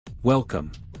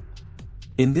Welcome.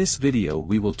 In this video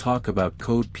we will talk about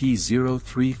code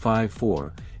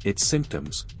P0354, its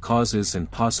symptoms, causes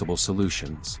and possible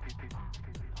solutions.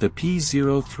 The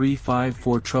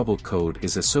P0354 trouble code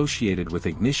is associated with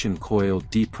ignition coil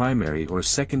D primary or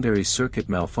secondary circuit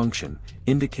malfunction,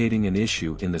 indicating an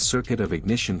issue in the circuit of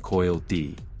ignition coil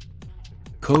D.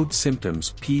 Code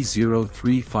symptoms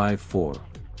P0354.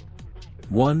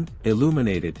 1.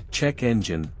 Illuminated check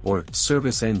engine or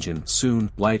service engine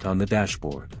soon light on the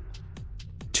dashboard.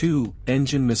 2.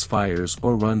 Engine misfires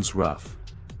or runs rough.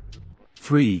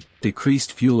 3.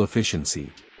 Decreased fuel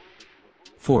efficiency.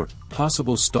 4.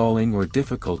 Possible stalling or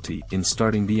difficulty in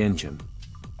starting the engine.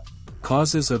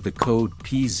 Causes of the code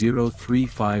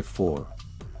P0354.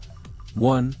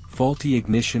 1. Faulty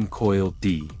ignition coil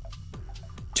D.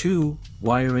 2.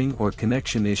 Wiring or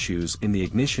connection issues in the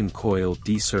ignition coil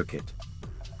D circuit.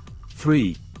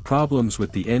 3. Problems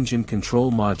with the engine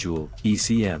control module,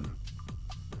 ECM.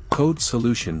 Code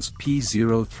solutions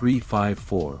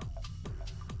P0354.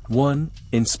 1.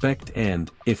 Inspect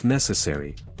and, if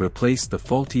necessary, replace the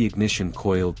faulty ignition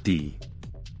coil D.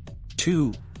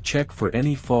 2. Check for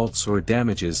any faults or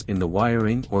damages in the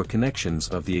wiring or connections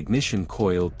of the ignition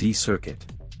coil D circuit.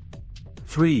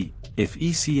 3. If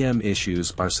ECM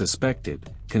issues are suspected,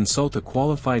 consult a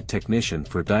qualified technician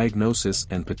for diagnosis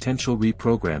and potential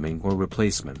reprogramming or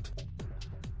replacement.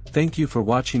 Thank you for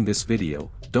watching this video.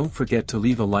 Don't forget to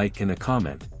leave a like and a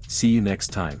comment. See you next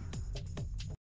time.